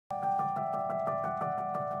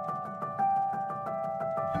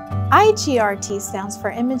IGRT stands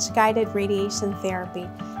for Image-Guided Radiation Therapy.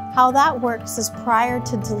 How that works is prior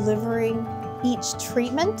to delivering each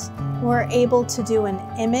treatment, we're able to do an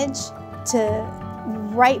image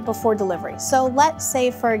right before delivery. So let's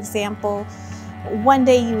say, for example, one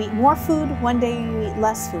day you eat more food, one day you eat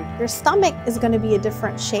less food. Your stomach is going to be a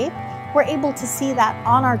different shape. We're able to see that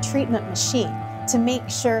on our treatment machine to make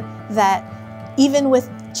sure that even with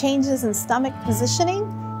changes in stomach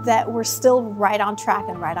positioning, that we're still right on track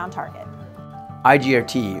and right on target.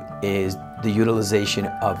 IGRT is the utilization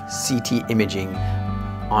of CT imaging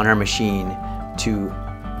on our machine to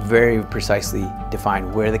very precisely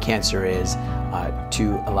define where the cancer is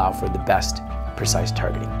to allow for the best precise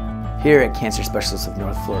targeting. Here at Cancer Specialists of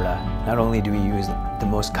North Florida, not only do we use the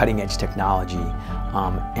most cutting-edge technology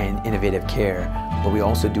and innovative care, but we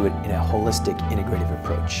also do it in a holistic, integrative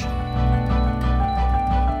approach.